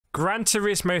Gran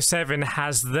Turismo 7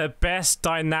 has the best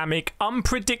dynamic,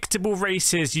 unpredictable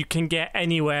races you can get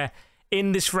anywhere.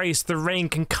 In this race, the rain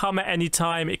can come at any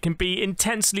time. It can be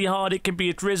intensely hard. It can be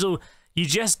a drizzle. You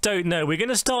just don't know. We're going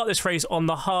to start this race on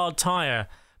the hard tyre,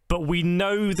 but we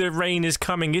know the rain is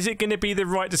coming. Is it going to be the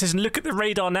right decision? Look at the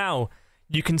radar now.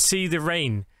 You can see the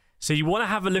rain. So you want to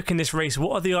have a look in this race.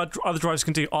 What are the other drivers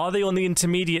going to do? Are they on the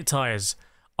intermediate tyres?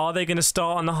 Are they going to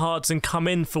start on the hards and come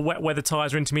in for wet weather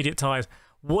tyres or intermediate tyres?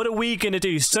 What are we going to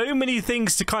do? So many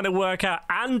things to kind of work out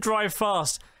and drive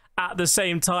fast at the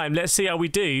same time. Let's see how we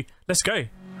do. Let's go.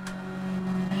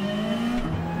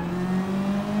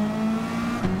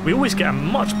 We always get a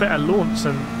much better launch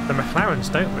than the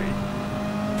McLarens, don't we?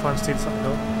 Try and steal something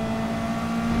up.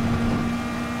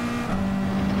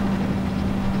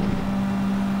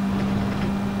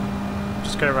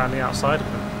 Just go around the outside of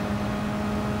them.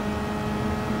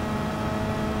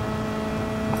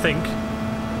 I think.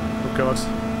 Oh god.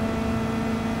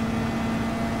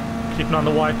 Keep an eye on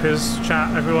the wipers,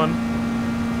 chat, everyone.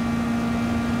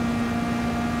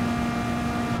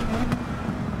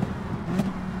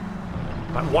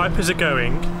 Right, wipers are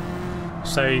going,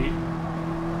 so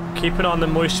keep an eye on the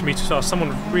moisture meter. So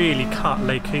someone really cut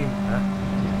Lake Coombe there.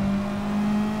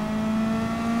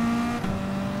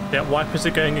 Yeah, wipers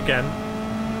are going again.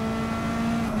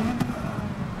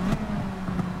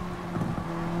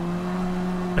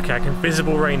 Okay, I can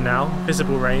visible rain now.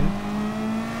 Visible rain.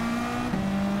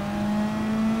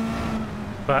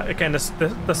 But again,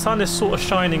 the sun is sort of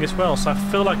shining as well, so I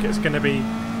feel like it's going to be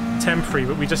temporary,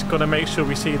 but we just got to make sure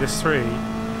we see this through.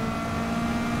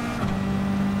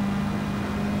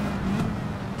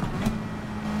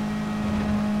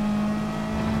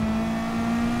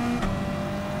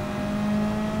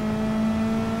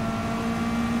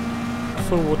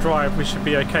 Four-wheel drive, we should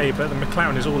be okay, but the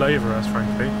McLaren is all over us,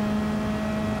 frankly.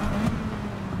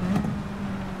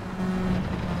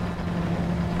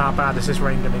 How bad is this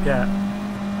rain going to get?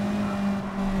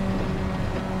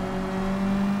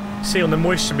 See on the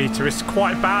moisture meter, it's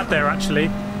quite bad there actually.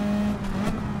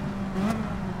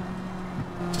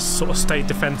 Just sort of stay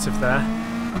defensive there.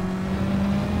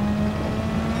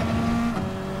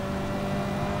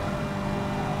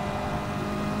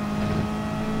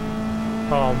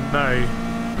 Oh no.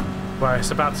 Well,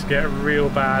 it's about to get real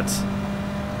bad.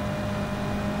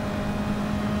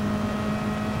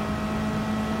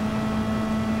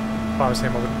 If I was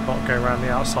him, I would not go around the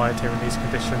outside here in these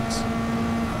conditions.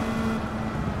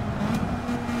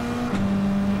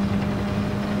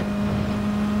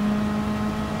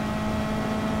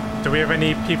 Do we have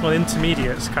any people in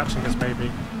intermediates catching us,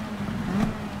 maybe?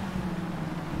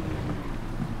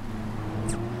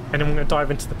 Anyone going to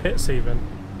dive into the pits, even?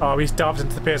 Oh, he's dived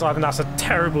into the pits. I think that's a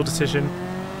terrible decision.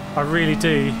 I really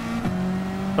do.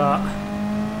 But...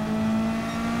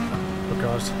 oh,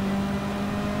 God.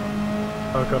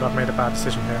 Oh, God, I've made a bad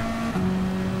decision here.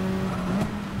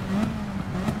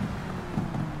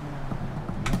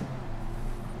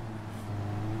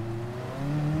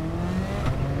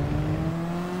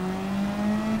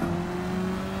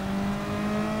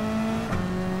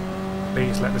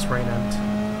 Please let this rain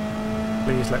end.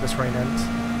 Please let this rain end.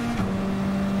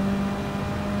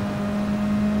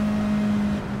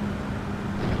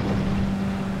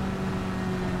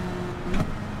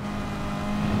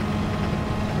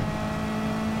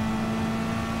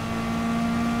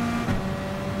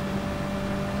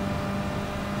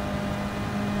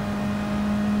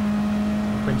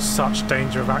 We're in such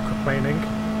danger of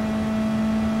aquaplaning.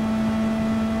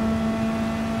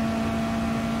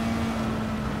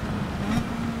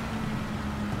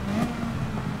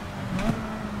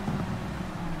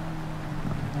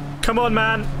 Come on,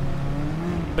 man!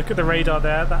 Look at the radar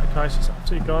there. That guy's just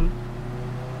absolutely gone.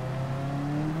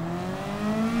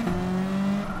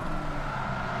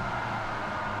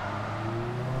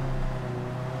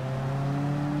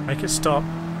 Make it stop.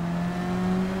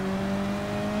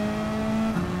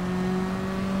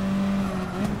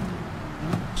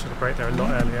 Should have braked there a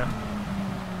lot earlier.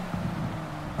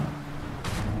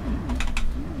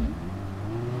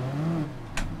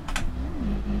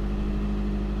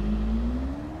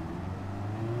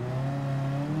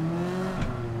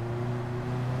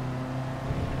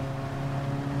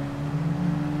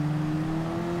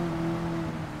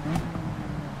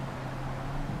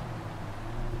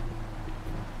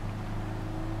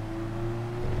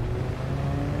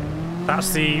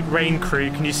 That's the rain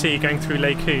crew, can you see, going through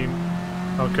Lake Coombe?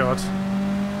 Oh god.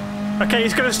 Okay,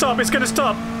 it's gonna stop, it's gonna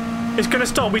stop! It's gonna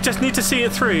stop, we just need to see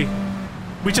it through.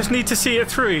 We just need to see it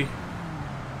through.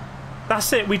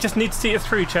 That's it, we just need to see it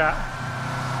through, chat.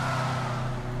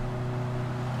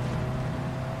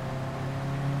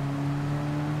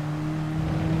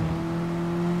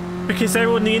 Because they're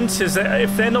on the inters.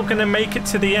 If they're not going to make it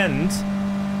to the end...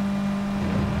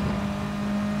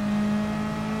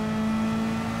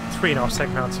 3.5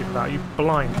 second penalty for that. You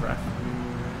blind ref.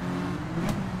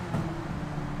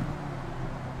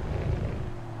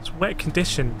 It's wet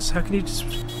conditions. How can you just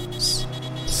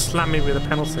slam me with a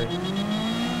penalty?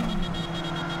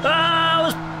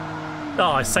 Ah!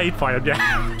 Oh, I saved by him,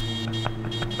 yeah.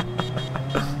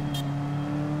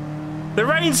 The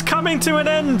rain's coming to an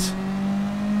end!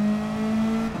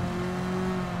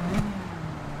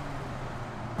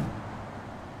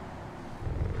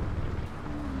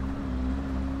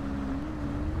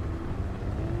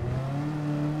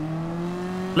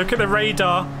 Look at the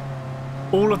radar.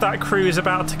 All of that crew is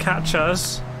about to catch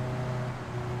us.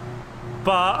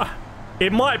 But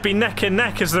it might be neck and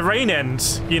neck as the rain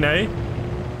ends, you know.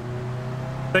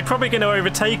 They're probably going to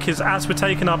overtake us as we're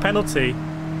taking our penalty.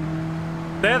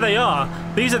 There they are.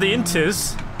 These are the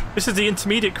inters. This is the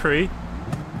intermediate crew.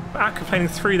 We're aquaplaning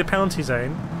through the penalty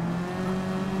zone.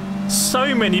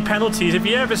 So many penalties. Have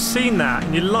you ever seen that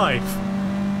in your life?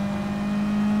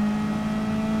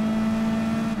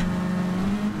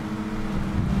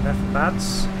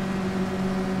 Lads.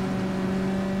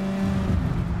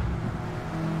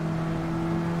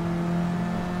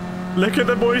 Look at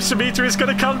the moisture meter, it's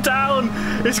going to come down.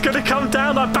 It's going to come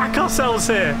down. I back ourselves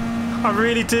here. I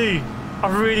really do. I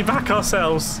really back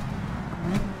ourselves.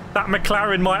 That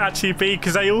McLaren might actually be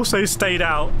because they also stayed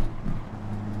out.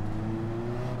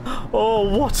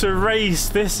 Oh, what a race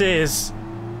this is.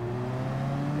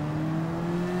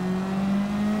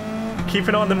 Keep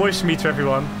an eye on the moisture meter,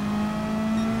 everyone.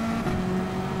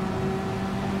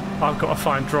 I've got to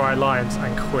find dry lines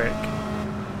and quick.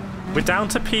 We're down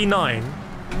to P9,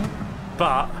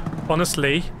 but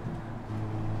honestly,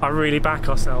 I really back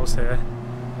ourselves here.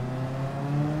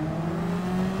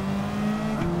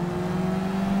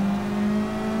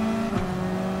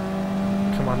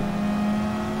 Come on.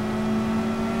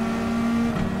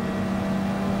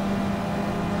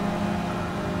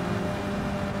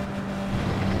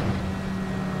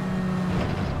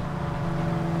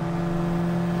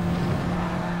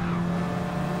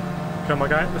 Come on,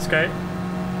 guy, let's go.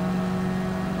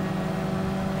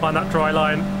 Find that dry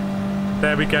line.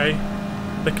 There we go.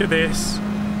 Look at this.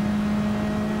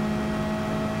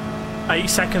 8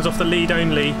 seconds off the lead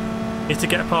only is to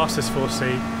get past this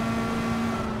 4C.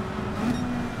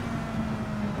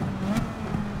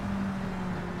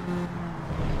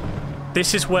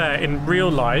 This is where, in real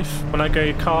life, when I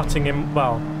go karting in,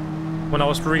 well, when I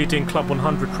was really doing Club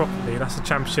 100 properly, that's the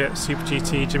championship, Super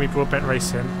GT, Jimmy Broadbent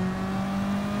Racing,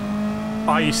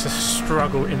 I used to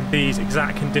struggle in these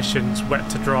exact conditions, wet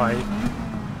to dry.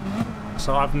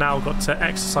 So I've now got to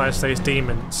exercise those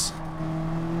demons.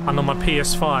 And on my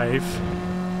PS5,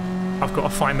 I've got to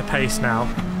find the pace now.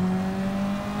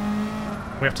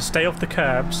 We have to stay off the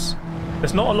curbs.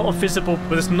 There's not a lot of visible,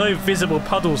 but there's no visible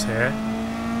puddles here.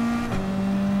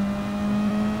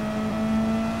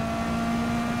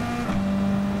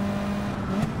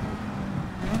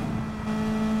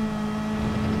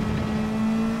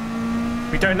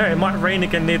 We don't know, it might rain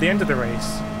again near the end of the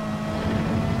race.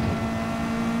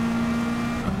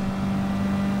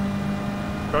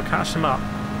 Gotta catch them up.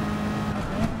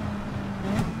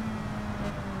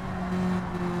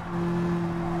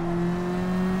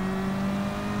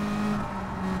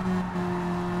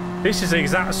 This is the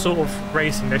exact sort of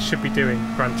racing they should be doing,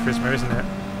 Gran Turismo, isn't it?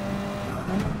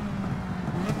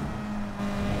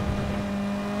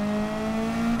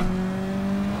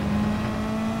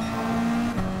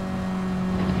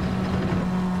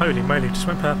 Holy moly, just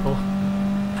went purple.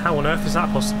 How on earth is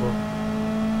that possible?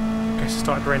 I guess it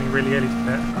started raining really early, didn't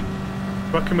it?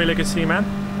 Welcome, Wheeler, good to see you, man.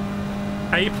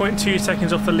 8.2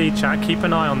 seconds off the lead, chat. Keep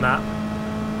an eye on that.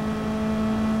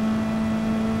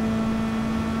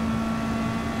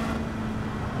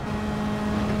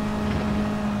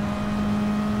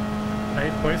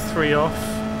 .3 off.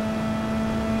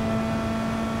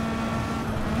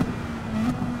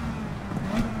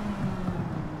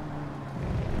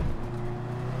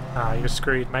 Ah, you're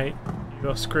screwed, mate.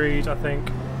 You're screwed, I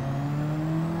think.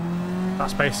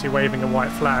 That's basically waving a white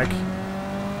flag.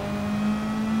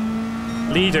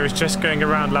 Leader is just going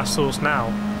around Lassource now.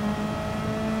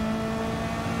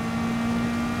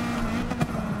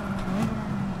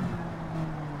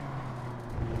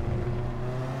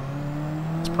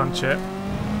 Let's punch it.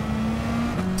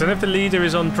 Don't know if the leader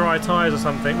is on dry tyres or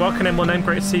something. Welcome M1M,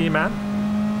 great to see you, man.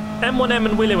 M1M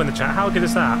and Willow in the chat, how good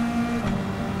is that?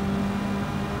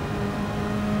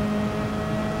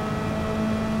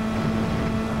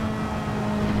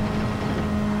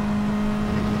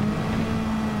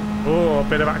 Oh, a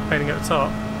bit of backplaning at the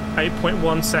top.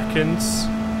 8.1 seconds.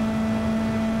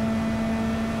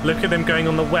 Look at them going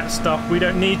on the wet stuff. We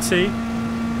don't need to.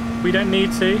 We don't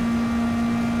need to.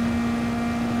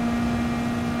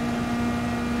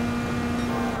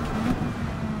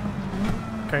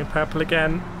 Going purple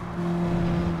again.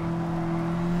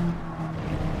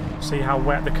 See how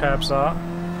wet the curbs are.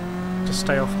 Just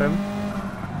stay off them.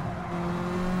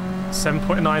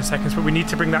 7.9 seconds, but we need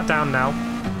to bring that down now.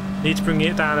 Need to bring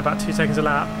it down about 2 seconds a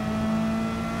lap.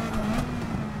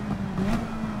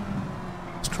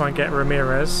 Let's try and get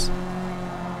Ramirez.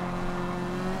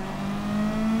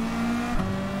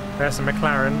 There's a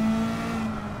McLaren.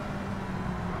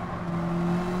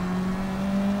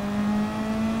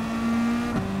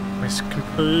 It's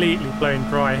completely blown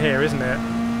dry here, isn't it?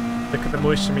 Look at the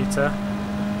moisture meter.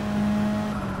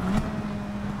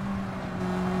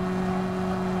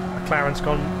 McLaren's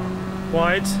gone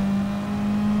wide.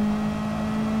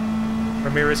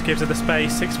 Ramirez gives her the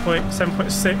space.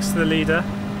 7.6 to the leader.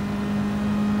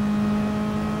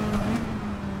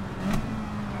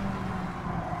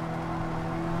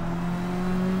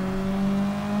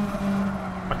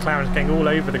 McLaren's getting all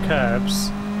over the curbs.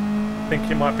 I think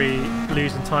it might be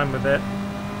losing time with it.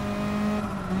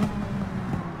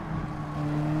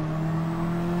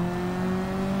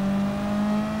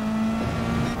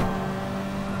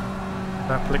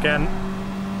 Purple again.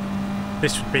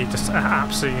 This would be just an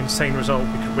absolutely insane result.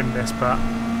 We could win this, but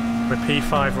we're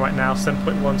P5 right now,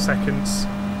 7.1 seconds.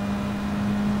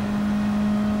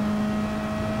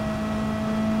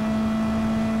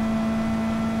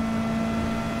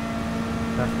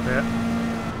 Left bit.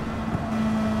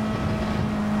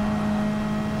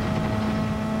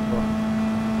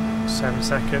 7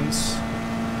 seconds.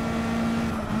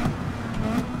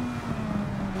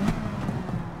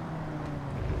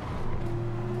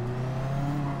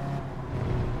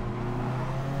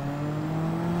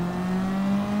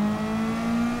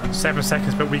 Seven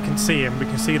seconds, but we can see him. We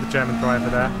can see the German driver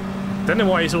there. Don't know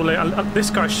why he's all... this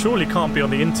guy surely can't be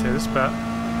on the inters, but...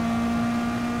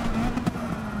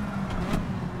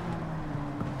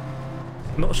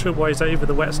 I'm not sure why he's over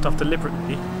the wet stuff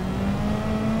deliberately.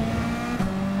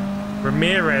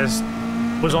 Ramirez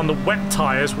was on the wet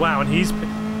tyres. Wow, and he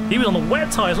was on the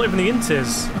wet tyres, not even the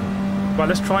inters. Right,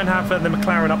 let's try and have the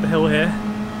McLaren up the hill here.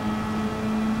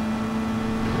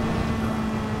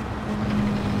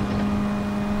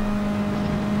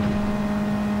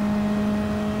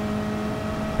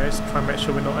 Let's try and make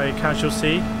sure we're not a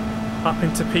casualty. Up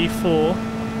into P4.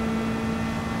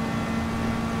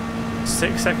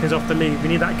 6 seconds off the lead. We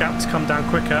need that gap to come down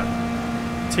quicker.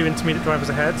 2 intermediate drivers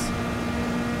ahead.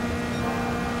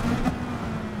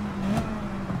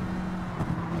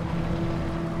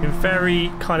 Been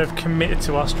very kind of committed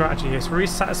to our strategy here. It's a really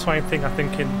satisfying thing, I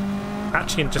think, in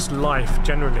just life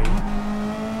generally.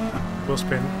 Wheel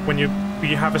spin. When you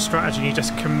have a strategy, you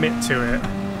just commit to it.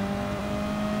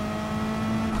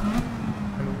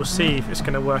 We'll see if it's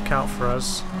going to work out for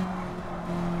us.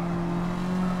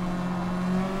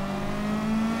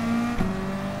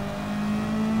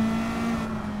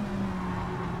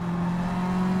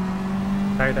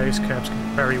 Okay, those curbs can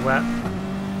be very wet.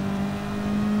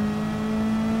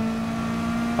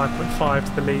 5.5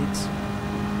 to the leads.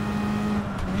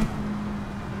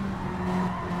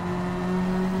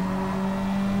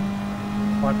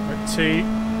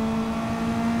 5.2.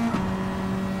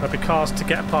 There'll be cars to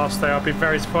get past there. I'll be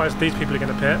very surprised if these people are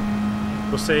going to pit.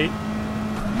 We'll see.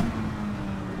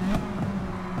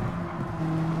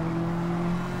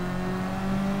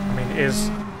 I mean, it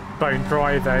is bone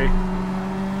dry though.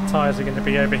 Tyres are going to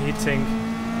be overheating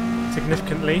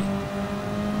significantly.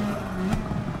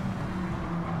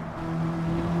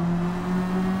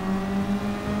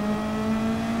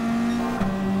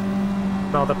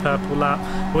 Another purple lap.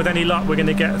 With any luck, we're going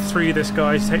to get through this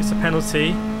guy. He takes a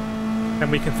penalty. And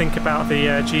we can think about the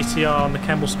GTR on the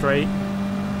Kemmel Straight.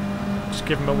 Just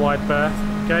give him a wide berth.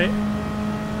 Okay.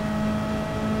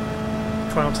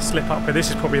 Try not to slip up, but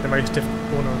this is probably the most difficult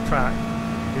corner on the track.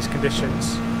 These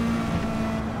conditions.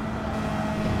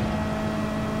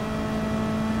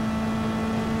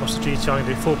 What's the GTR going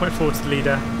to do? 4.4 to the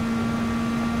leader.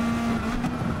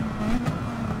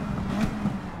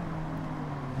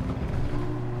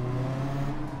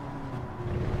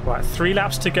 Right, 3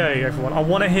 laps to go, everyone. I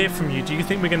want to hear from you. Do you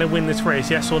think we're going to win this race,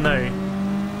 yes or no?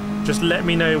 Just let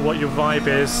me know what your vibe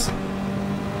is.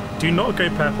 Do not go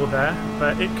purple there,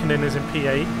 but Itkinen is in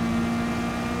P8.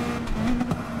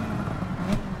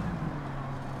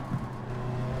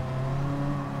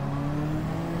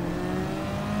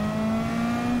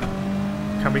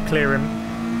 Can we clear him?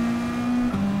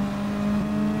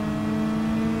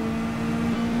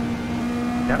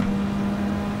 Yep.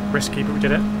 Risky, but we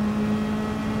did it.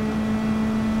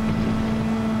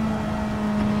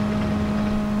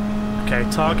 Okay,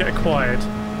 target acquired.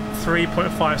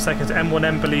 3.5 seconds.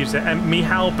 M1M believes it.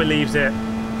 Mihal believes it.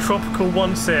 Tropical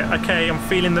wants it. Okay, I'm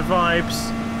feeling the vibes.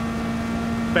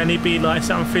 Benny B likes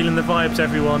it. I'm feeling the vibes,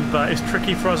 everyone. But it's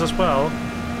tricky for us as well.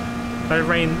 No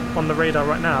rain on the radar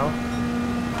right now.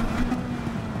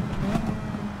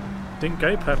 Didn't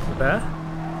go purple there.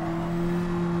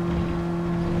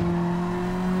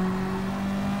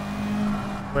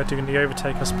 We're doing the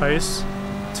overtake, I suppose.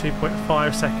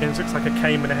 2.5 seconds. Looks like a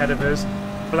Cayman ahead of us.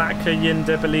 Blacker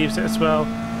Yinder believes it as well.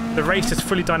 The race is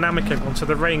fully dynamic, everyone, so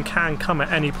the rain can come at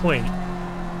any point.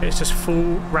 It's just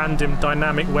full random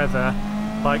dynamic weather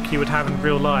like you would have in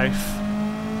real life.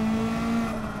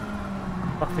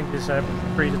 Nothing is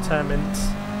predetermined.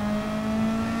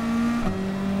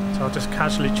 So I'll just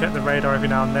casually check the radar every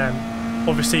now and then.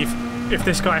 Obviously, if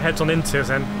this guy heads on into us,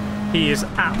 then he is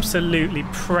absolutely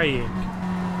praying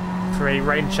for a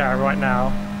rain shower right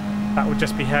now. That would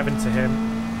just be heaven to him.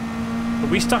 But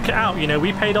we stuck it out, you know,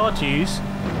 we paid our dues.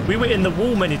 We were in the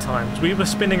wall many times. We were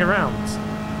spinning around.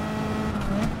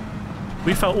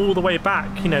 We fell all the way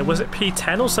back, you know, was it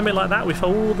P10 or something like that? We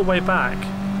fell all the way back.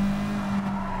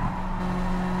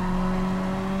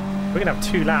 We're going to have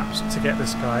 2 laps to get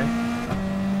this guy.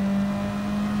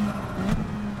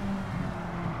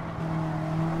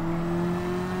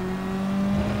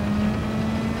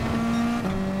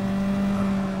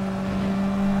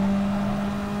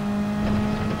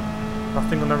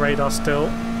 Nothing on the radar still.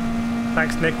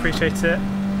 Thanks, Nick. Appreciate it.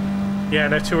 Yeah,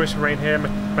 no tourist rain here.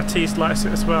 Matisse likes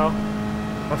it as well.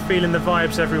 I'm feeling the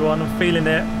vibes, everyone. I'm feeling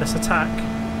it. Let's attack.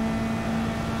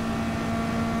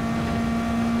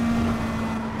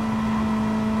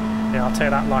 Yeah, I'll take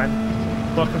that line.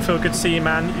 Welcome, Phil. Good to see you,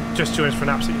 man. You've just joined us for an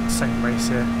absolutely insane race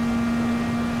here.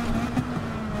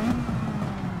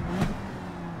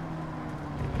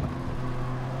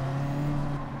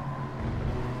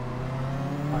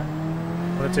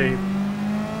 Do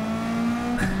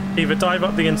either dive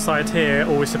up the inside here,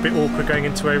 or it's a bit awkward going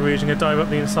into a rouge and go dive up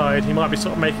the inside. He might be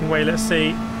sort of making way. Let's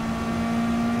see.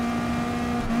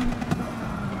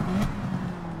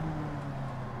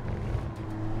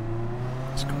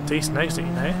 It's got a decent exit,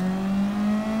 you know.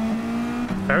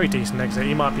 Very decent exit.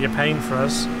 He might be a pain for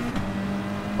us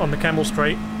on the Camel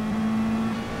Straight.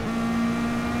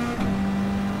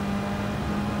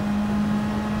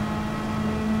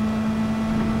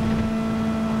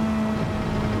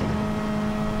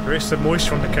 There is some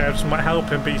moisture on the curves, might help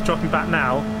him, but he's dropping back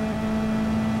now.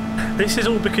 This is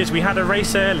all because we had a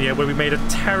race earlier where we made a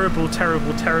terrible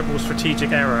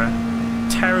strategic error.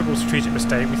 Terrible strategic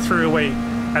mistake. We threw away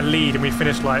a lead and we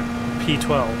finished like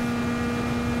P12.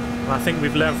 And I think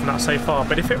we've learned from that so far.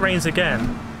 But if it rains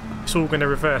again, it's all going to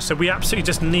reverse. So we absolutely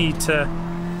just need to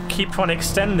keep trying to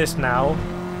extend this now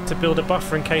to build a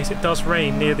buffer in case it does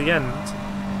rain near the end.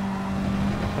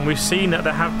 And we've seen that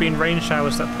there have been rain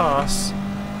showers that pass.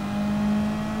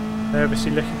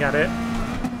 Nervously looking at it.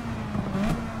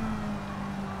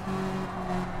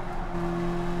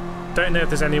 Don't know if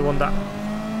there's anyone that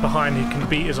behind who can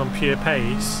beat us on pure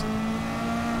pace.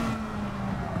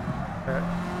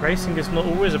 Racing is not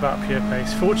always about pure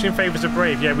pace. Fortune favours a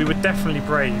brave. Yeah, we were definitely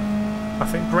brave. I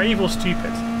think brave or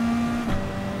stupid.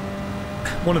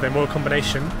 One of them, or a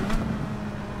combination.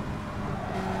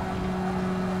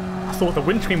 I thought the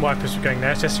windscreen wipers were going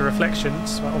there. It's just a reflection,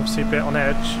 so obviously a bit on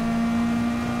edge.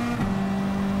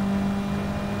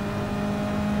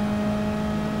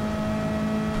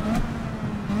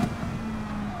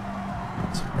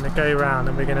 Go around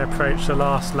and we're going to approach the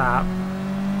last lap,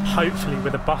 hopefully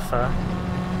with a buffer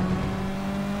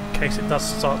in case it does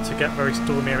start to get very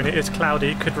stormy. I mean, it is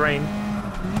cloudy, it could rain.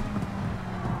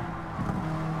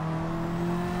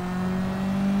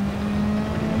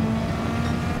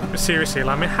 But seriously,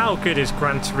 I mean, how good is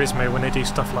Gran Turismo when they do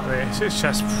stuff like this? It's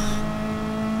just...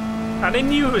 And they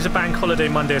knew it was a bank holiday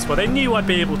Monday as well. They knew I'd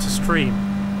be able to stream.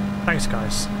 Thanks,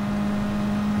 guys.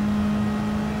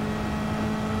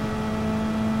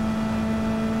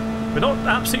 We're not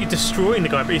absolutely destroying the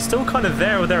guy, but he's still kind of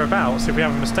there or thereabouts if we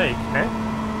have a mistake, you know?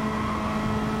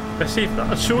 Let's see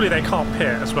if... Surely they can't pit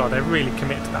as well. They're really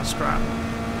committed to that scrap.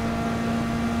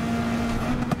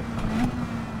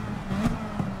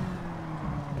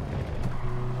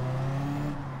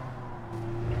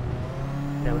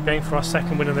 Yeah, we're going for our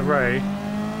second win in a row.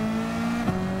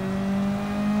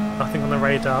 Nothing on the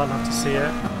radar. I'll have to see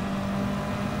it.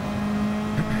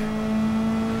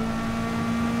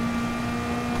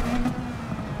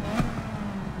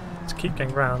 Keep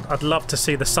going round. I'd love to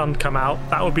see the sun come out.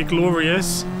 That would be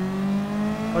glorious.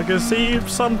 I can see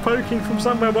sun poking from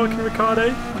somewhere. Welcome,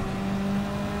 Ricardo.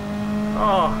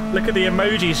 Oh, look at the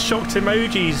emojis. Shocked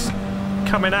emojis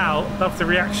coming out. Love the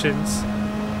reactions.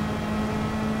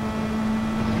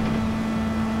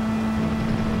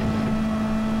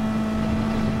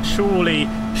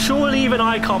 Surely even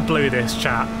I can't blow this,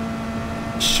 chat.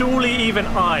 Surely even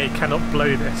I cannot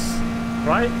blow this,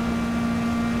 right?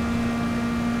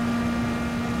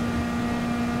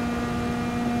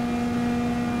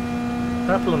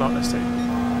 Purple or not? Let's see.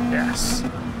 Yes.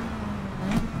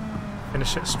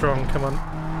 Finish it strong, come on.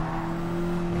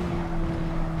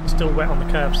 Still wet on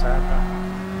the curbs there, but...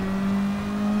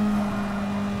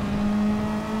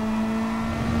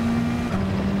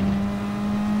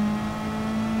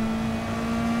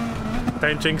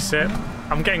 Don't jinx it.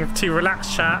 I'm getting too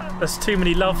relaxed, chat. There's too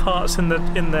many love hearts in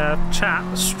the chat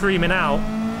streaming out.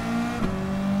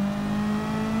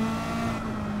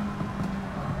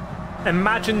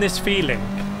 Imagine this feeling.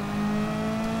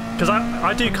 Because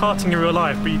I do karting in real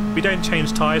life, but we don't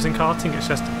change tyres in karting. It's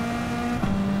just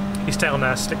you stay on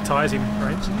slick tyres even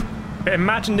range. But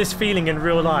imagine this feeling in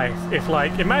real life. If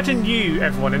like, imagine you,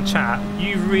 everyone in chat,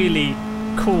 you really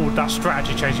called that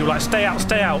strategy change. You were like, stay out,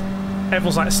 stay out.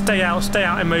 Everyone's like, stay out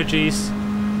emojis.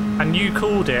 And you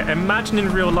called it. Imagine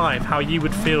in real life how you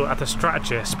would feel at the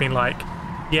strategist being like,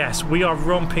 yes, we are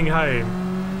romping home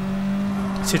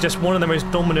to just one of the most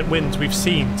dominant wins we've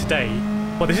seen today.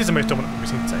 Well, this is the most dominant win we've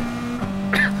seen today.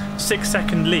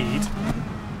 6-second lead,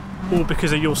 all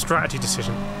because of your strategy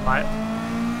decision, right?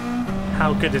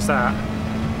 How good is that?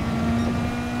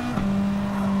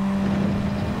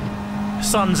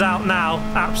 Sun's out now,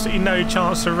 absolutely no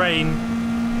chance of rain.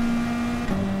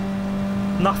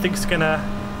 Nothing's gonna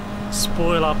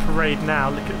spoil our parade now,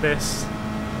 look at this.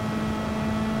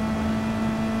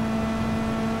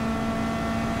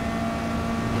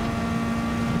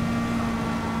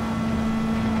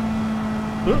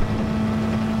 Ooh.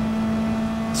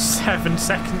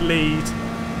 7-second lead.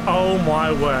 Oh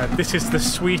my word, this is the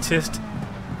sweetest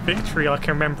victory I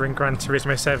can remember in Gran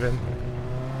Turismo 7.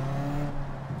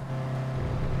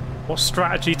 What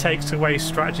strategy takes away,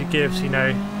 strategy gives, you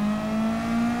know.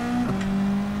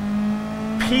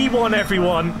 P1,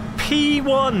 everyone!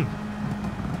 P1!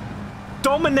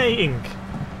 Dominating!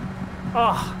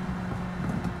 Ah. Oh.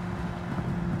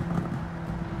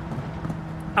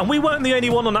 And we weren't the only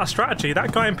one on that strategy.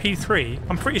 That guy in P3,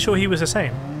 I'm pretty sure he was the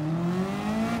same.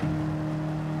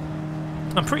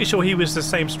 I'm pretty sure he was the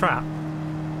same strat.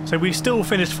 So we still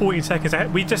finished 14 seconds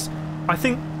ahead. I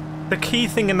think the key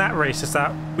thing in that race is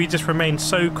that we just remained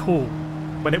so cool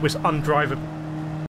when it was undrivable.